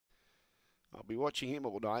I'll be watching him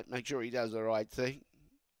all night. Make sure he does the right thing.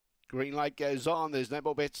 Green light goes on. There's no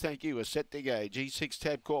more bets. Thank you. We're set to go. G6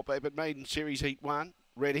 Tab Corp Open Maiden Series Heat 1.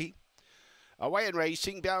 Ready. Away and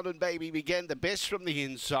racing, Bound and Baby began the best from the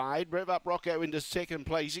inside. Rev Up Rocco into second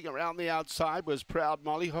placing. Around the outside was Proud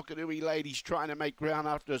Molly. Hokanui Ladies trying to make ground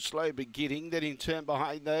after a slow beginning. Then in turn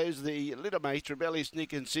behind those, the Little Mates, Rebellious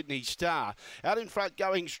Nick and Sydney Star. Out in front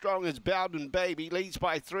going strong as Bound and Baby leads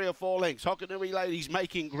by 3 or 4 lengths. Hokanui Ladies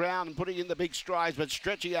making ground and putting in the big strides, but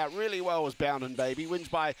stretching out really well was Bound and Baby. Wins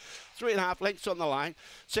by 3.5 lengths on the line.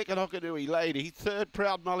 Second, Hokanui Lady. Third,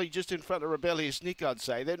 Proud Molly just in front of Rebellious Nick, I'd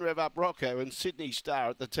say. Then Rev Up Rocco and Sydney Star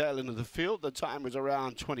at the tail end of the field. The time was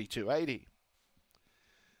around 22.80.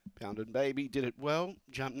 Bound and Baby did it well.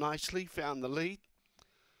 Jumped nicely. Found the lead.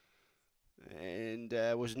 And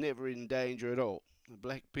was never in danger at all. The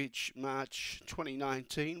Black Bitch, March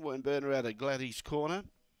 2019. Won't burner out at Gladys Corner.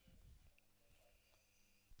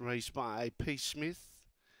 Raced by P. Smith.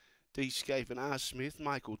 D. Scaife and R. Smith,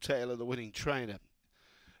 Michael Taylor, the winning trainer.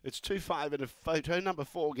 It's 2-5 in a photo. Number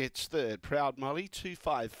 4 gets third. Proud Molly,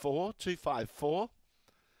 2-5-4, 2-5-4.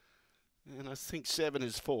 And I think 7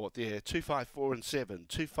 is fourth. Yeah, 2-5-4 and 7.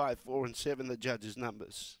 2-5-4 and 7, the judges'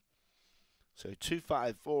 numbers. So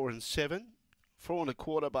 2-5-4 and 7. 4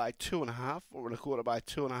 1/4 by 2.5. 4 1/4 by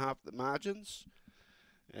 2.5, the margins.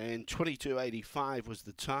 And 22.85 was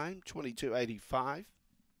the time. 22.85.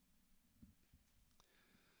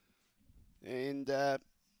 And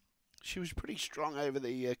she was pretty strong over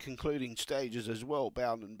the concluding stages as well,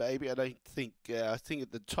 Bound and Baby. I think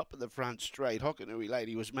at the top of the front straight, Hokanui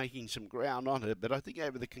Lady was making some ground on her, but I think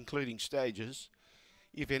over the concluding stages,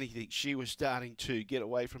 if anything, she was starting to get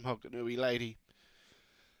away from Hokanui Lady.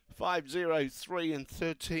 5.03 and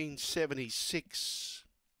 13.76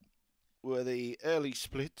 were the early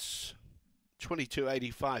splits.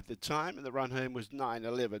 22.85 the time, and the run home was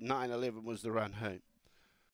 9.11. 9.11 was the run home.